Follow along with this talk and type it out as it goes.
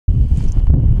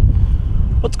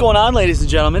What's going on, ladies and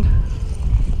gentlemen?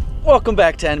 Welcome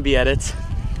back to NB Edits.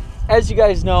 As you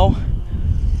guys know,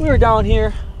 we were down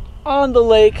here on the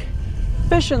lake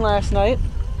fishing last night.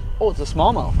 Oh, it's a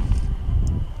smallmouth.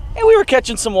 And we were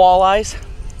catching some walleyes.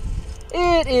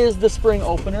 It is the spring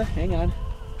opener. Hang on.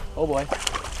 Oh boy.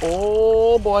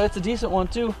 Oh boy, it's a decent one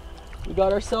too. We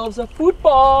got ourselves a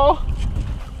football.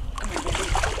 Come here, baby.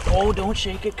 Oh, don't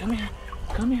shake it. Come here.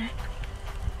 Come here.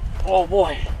 Oh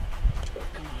boy.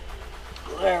 Come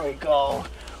on. There we go.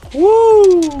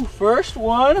 Woo! First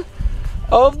one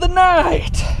of the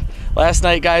night. Last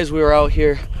night, guys, we were out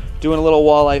here doing a little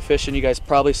walleye fishing. You guys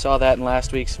probably saw that in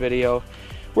last week's video.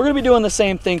 We're gonna be doing the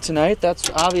same thing tonight. That's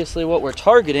obviously what we're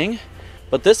targeting.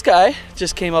 But this guy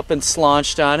just came up and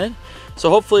slaunched on it.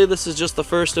 So hopefully this is just the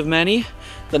first of many.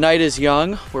 The night is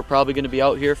young. We're probably gonna be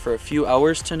out here for a few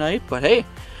hours tonight, but hey,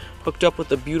 hooked up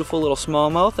with a beautiful little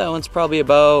smallmouth. That one's probably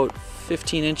about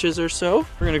 15 inches or so.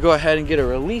 We're gonna go ahead and get a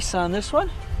release on this one.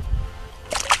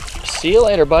 See you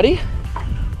later, buddy.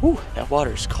 Ooh, that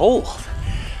water's cold.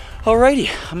 Alrighty,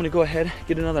 I'm gonna go ahead and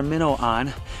get another minnow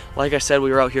on. Like I said, we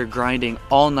were out here grinding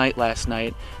all night last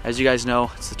night. As you guys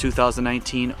know, it's the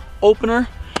 2019 opener.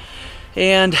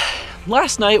 And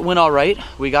last night went all right.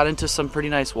 We got into some pretty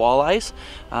nice walleyes.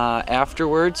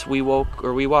 Afterwards, we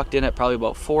walked in at probably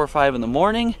about 4 or 5 in the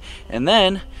morning, and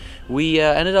then we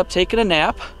ended up taking a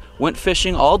nap. Went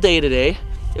fishing all day today.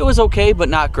 It was okay, but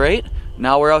not great.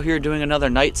 Now we're out here doing another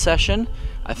night session.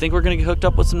 I think we're gonna get hooked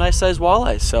up with some nice sized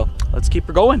walleyes, so let's keep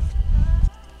her going.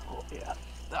 Oh yeah,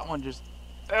 that one just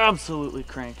absolutely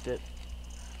cranked it.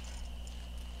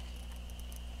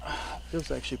 Feels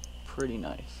actually pretty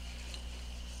nice.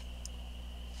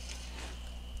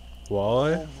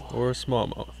 Walleye or a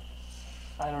smallmouth?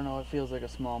 I don't know, it feels like a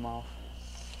smallmouth.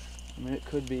 I mean, it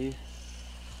could be.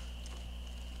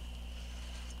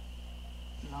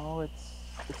 No,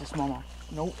 it's a smallmouth.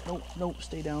 Nope, nope, nope,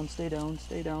 stay down, stay down,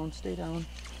 stay down, stay down.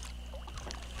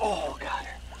 Oh, got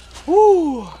her.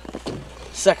 Woo!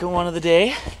 Second one of the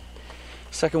day.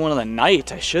 Second one of the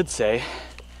night, I should say.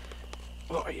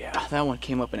 Oh yeah, that one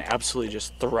came up and absolutely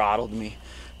just throttled me.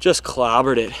 Just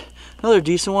clobbered it. Another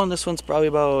decent one. This one's probably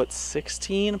about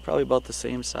 16, probably about the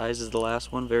same size as the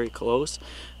last one, very close.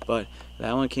 But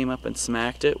that one came up and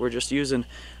smacked it. We're just using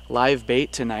live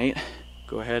bait tonight.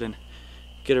 Go ahead and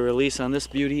get a release on this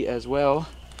beauty as well.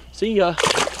 See ya.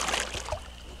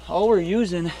 All we're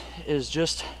using is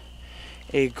just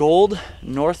a gold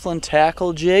Northland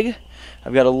tackle jig.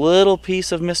 I've got a little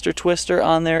piece of Mr. Twister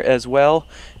on there as well,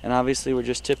 and obviously we're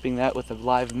just tipping that with a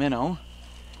live minnow.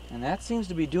 And that seems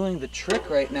to be doing the trick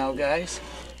right now, guys.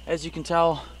 As you can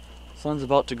tell, the sun's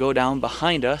about to go down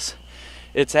behind us.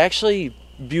 It's actually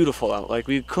beautiful out. Like,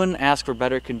 we couldn't ask for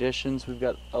better conditions. We've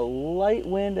got a light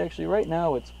wind. Actually, right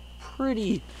now it's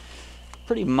pretty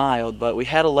mild, but we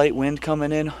had a light wind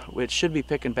coming in, which should be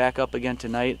picking back up again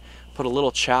tonight. Put a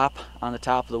little chop on the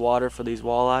top of the water for these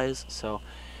walleyes, so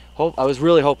I was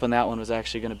really hoping that one was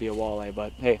actually going to be a walleye,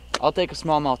 but hey, I'll take a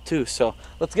smallmouth too. So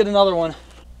let's get another one.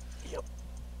 Yep,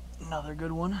 another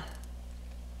good one.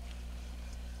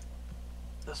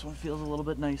 This one feels a little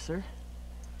bit nicer.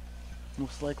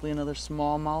 Most likely another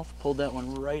smallmouth. Pulled that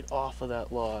one right off of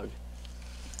that log.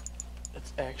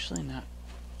 It's actually not.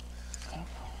 I don't know.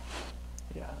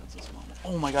 Yeah, that's a smallmouth.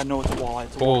 Oh my God, no, it's a walleye.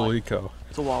 It's a Holy walleye. cow!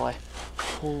 It's a walleye.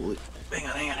 Holy! Hang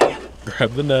on, hang on, hang on.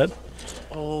 Grab the net.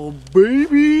 Oh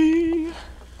baby!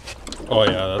 Oh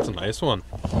yeah, that's a nice one.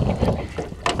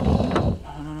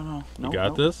 No. You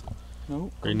got this? No.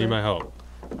 Or you need my help?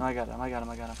 No, I got him.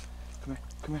 Come here,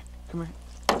 come here, come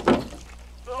here.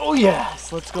 Oh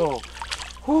yes, let's go.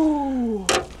 Whoo!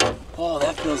 Oh,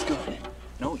 that feels good.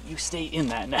 No, you stay in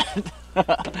that net.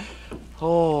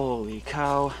 Holy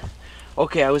cow.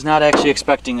 Okay, I was not actually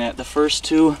expecting that. The first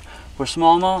two were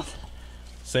smallmouth.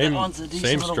 Same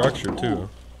structure one. too. Oh.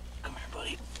 Come here,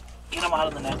 buddy. Get him out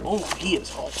of the net. Oh, he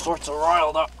is all sorts of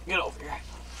riled up. Get over here.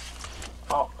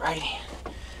 Alrighty.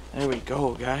 There we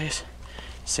go, guys.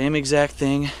 Same exact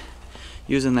thing.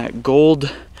 Using that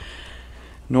gold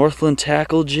Northland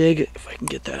tackle jig, if I can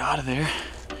get that out of there,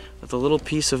 with a little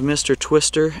piece of Mr.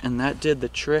 Twister, and that did the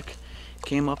trick.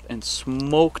 Came up and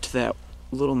smoked that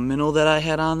little minnow that I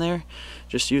had on there.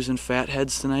 Just using fat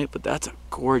heads tonight, but that's a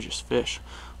gorgeous fish.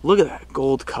 Look at that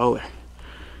gold color.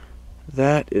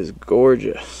 That is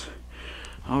gorgeous.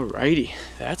 Alrighty,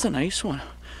 that's a nice one.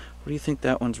 What do you think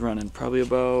that one's running? Probably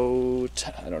about,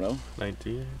 I don't know.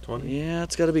 19, 20? Yeah,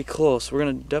 it's got to be close. We're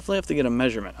going to definitely have to get a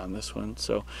measurement on this one.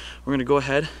 So we're going to go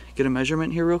ahead, get a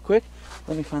measurement here real quick.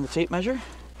 Let me find the tape measure.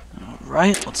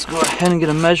 Alright, let's go ahead and get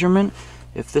a measurement.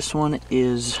 If this one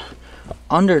is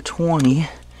under 20,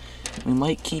 We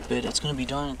might keep it. It's gonna be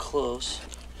darn close.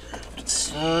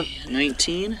 It's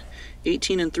 19,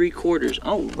 18 3/4.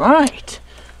 All right,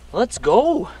 let's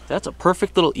go. That's a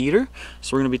perfect little eater.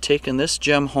 So we're gonna be taking this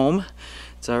gem home.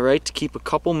 It's all right to keep a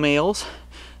couple males.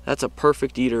 That's a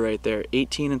perfect eater right there.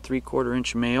 18 3/4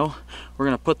 inch male. We're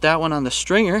gonna put that one on the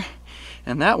stringer,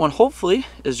 and that one hopefully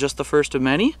is just the first of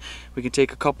many. We can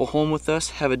take a couple home with us,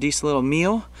 have a decent little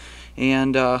meal,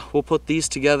 and we'll put these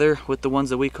together with the ones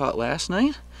that we caught last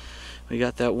night. We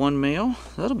got that one male.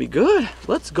 That'll be good.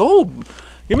 Let's go.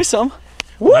 Give me some.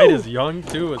 Woo! Night is young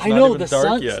too. It's not even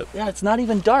dark yet. Yeah, it's not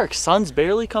even dark. Sun's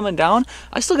barely coming down.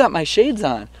 I still got my shades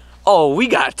on. Oh, we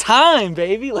got time,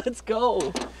 baby. Let's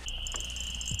go.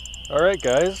 All right,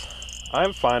 guys.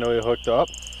 I'm finally hooked up.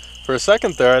 For a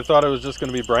second there, I thought it was just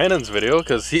going to be Brandon's video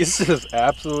because he's just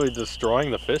absolutely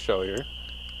destroying the fish out here.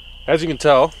 As you can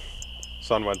tell,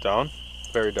 sun went down.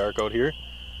 Very dark out here.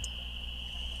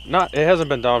 It hasn't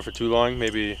been down for too long,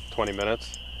 maybe 20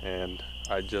 minutes, and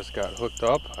I just got hooked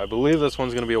up. I believe this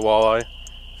one's gonna be a walleye.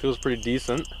 Feels pretty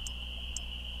decent.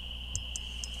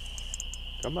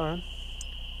 Come on.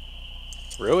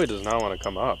 Really does not want to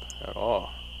come up at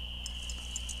all.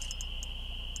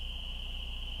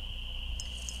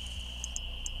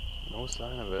 No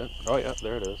sign of it. Oh yeah,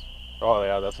 there it is. Oh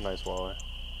yeah, that's a nice walleye.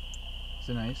 Is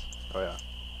it nice? Oh yeah.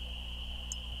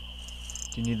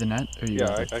 Do you need the net? Or you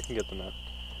Yeah, I can get the net.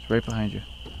 It's right behind you.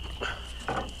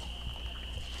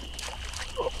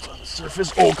 Oh, it's on the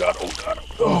surface. Oh god, oh god.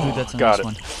 Oh, dude, that's a got nice it.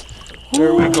 one.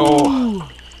 There we go.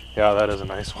 Yeah, that is a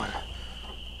nice one.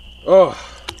 Oh,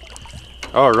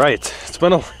 all right. It's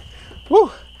been a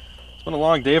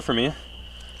long day for me.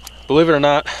 Believe it or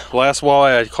not, the last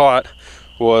walleye I caught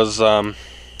was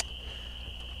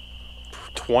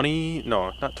 20,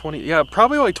 no, not 20, yeah,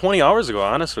 probably like 20 hours ago,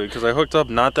 honestly, because I hooked up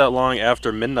not that long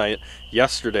after midnight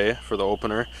yesterday for the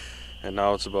opener, and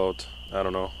now it's about, I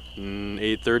don't know,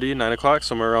 8:30, 9 o'clock,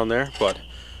 somewhere around there. But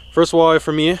first walleye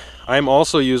for me, I'm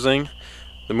also using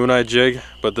the Moon Eye jig,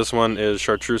 but this one is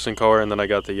chartreuse in color, and then I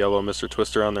got the yellow Mr.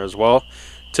 Twister on there as well.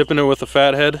 Tipping it with a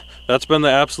fathead. That's been the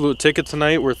absolute ticket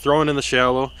tonight. We're throwing in the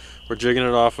shallow. We're jigging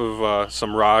it off of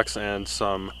some rocks and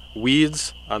some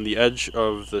weeds on the edge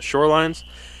of the shorelines,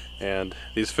 and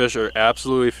these fish are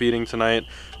absolutely feeding tonight.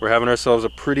 We're having ourselves a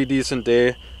pretty decent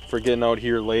day for getting out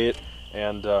here late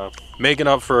and making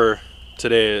up for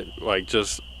today. Like,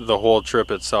 just the whole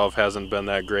trip itself hasn't been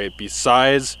that great,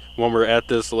 besides when we're at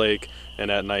this lake,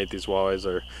 and at night these walleyes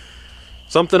are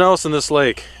something else in this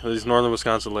lake. These northern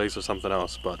Wisconsin lakes are something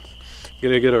else. But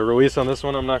gonna get a release on this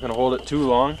one. I'm not gonna hold it too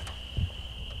long.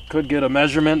 Could get a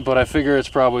measurement, but I figure it's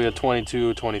probably a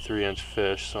 22, 23 inch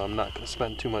fish, so I'm not gonna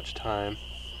spend too much time.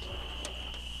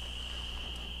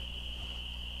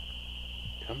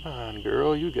 Come on,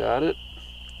 girl, you got it.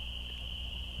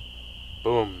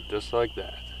 Boom, just like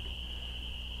that.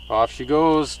 Off she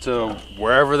goes to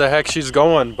wherever the heck she's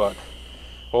going, but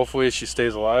hopefully she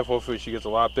stays alive. Hopefully she gets a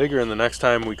lot bigger, and the next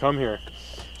time we come here,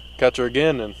 catch her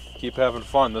again and keep having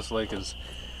fun. This lake is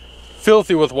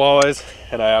filthy with walleyes,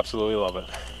 and I absolutely love it.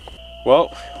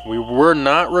 Well, we were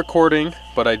not recording,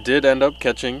 but I did end up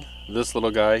catching this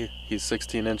little guy. He's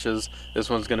 16 inches. This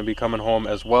one's going to be coming home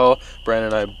as well.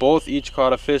 Brandon and I both each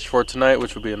caught a fish for tonight,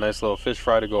 which would be a nice little fish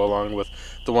fry to go along with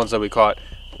the ones that we caught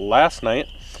last night.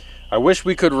 I wish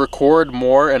we could record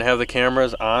more and have the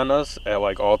cameras on us at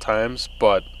like all times,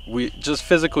 but we just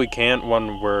physically can't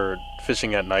when we're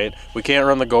fishing at night. We can't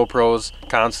run the GoPros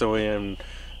constantly, and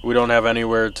we don't have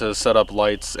anywhere to set up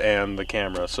lights and the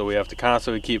camera, so we have to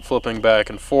constantly keep flipping back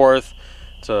and forth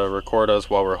to record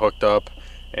us while we're hooked up,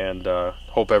 and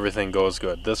hope everything goes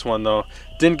good. This one though,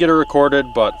 didn't get it recorded,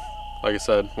 but like I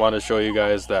said, wanted to show you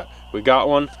guys that we got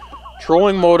one.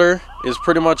 Trolling motor is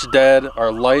pretty much dead.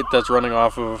 Our light that's running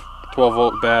off of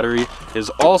 12-volt battery is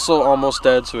also almost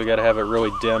dead, so we got to have it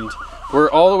really dimmed. We're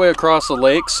all the way across the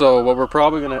lake, so what we're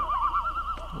probably gonna...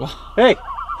 Hey!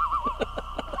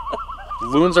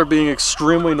 Loons are being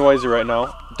extremely noisy right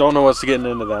now. Don't know what's getting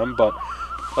into them, but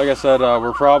like I said,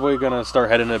 we're probably gonna start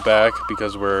heading it back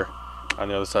because we're on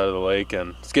the other side of the lake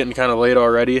and it's getting kind of late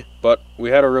already. But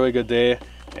we had a really good day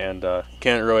and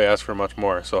can't really ask for much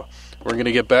more. So we're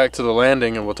gonna get back to the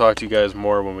landing and we'll talk to you guys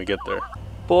more when we get there.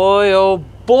 Boy, oh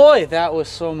boy, that was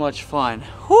so much fun.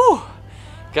 Whew.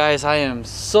 Guys, I am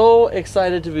so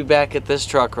excited to be back at this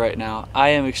truck right now. I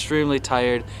am extremely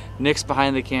tired. Nick's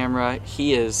behind the camera.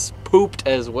 He is pooped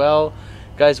as well.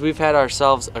 Guys, we've had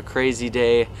ourselves a crazy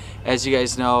day. As you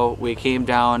guys know, we came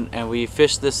down and we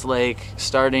fished this lake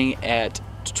starting at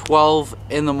 12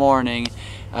 in the morning,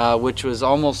 which was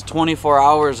almost 24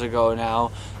 hours ago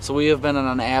now. So we have been on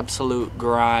an absolute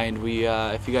grind.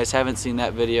 If you guys haven't seen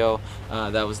that video,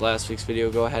 that was last week's video,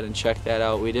 go ahead and check that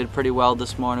out. We did pretty well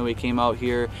this morning. We came out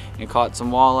here and caught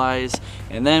some walleyes,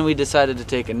 and then we decided to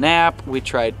take a nap. We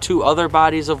tried 2 other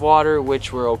bodies of water,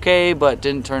 which were okay, but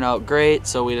didn't turn out great.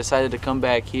 So we decided to come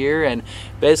back here and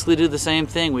basically do the same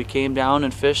thing. We came down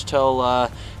and fished till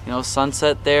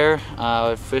sunset there.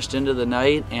 Fished into the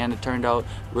night, and it turned out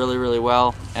really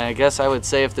well. And I guess I would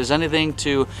say, if there's anything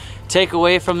to take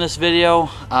away from this video,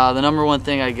 the number one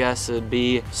thing I guess would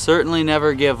be certainly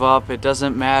never give up. It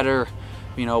doesn't matter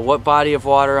what body of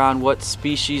water on, what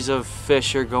species of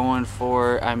fish you're going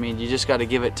for. I mean, you just got to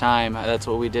give it time. That's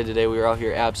what we did today. We were out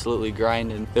here absolutely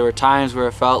grinding. There were times where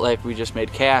it felt like we just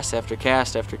made cast after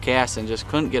cast after cast and just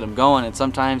couldn't get them going, and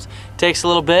sometimes it takes a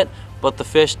little bit, but the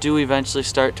fish do eventually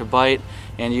start to bite,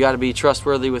 and you got to be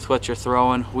trustworthy with what you're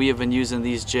throwing. We have been using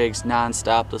these jigs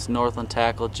non-stop, this Northland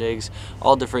tackle jigs,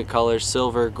 all different colors,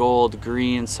 silver, gold,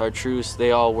 green, chartreuse.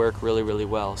 They all work really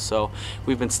well. So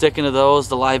we've been sticking to those.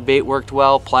 The live bait worked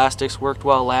well, plastics worked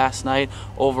well last night.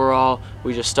 Overall,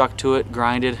 we just stuck to it,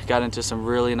 grinded, got into some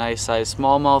really nice sized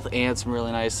smallmouth and some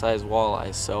really nice sized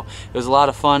walleyes. So it was a lot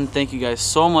of fun. Thank you guys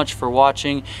so much for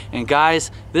watching. And guys,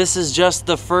 this is just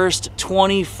the first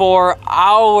 24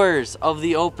 hours of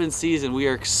the open season. We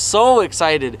are so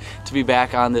excited to be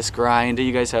back on this grind.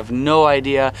 You guys have no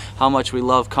idea how much we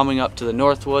love coming up to the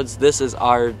Northwoods. This is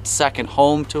our second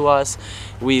home to us.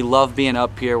 We love being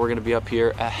up here. We're going to be up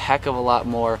here a heck of a lot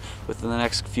more within the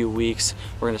next few weeks.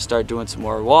 We're going to start doing some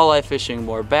more walleye fishing,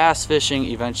 more bass fishing.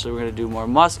 Eventually we're going to do more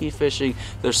muskie fishing.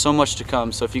 There's so much to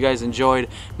come. So if you guys enjoyed,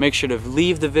 make sure to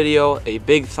leave the video a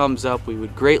big thumbs up. We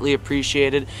would greatly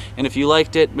appreciate it. And if you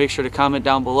liked it, make sure to comment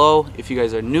down below. If you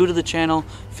guys are new to the channel,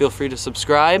 feel free to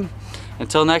subscribe.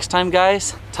 Until next time,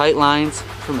 guys, tight lines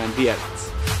from NB Edits.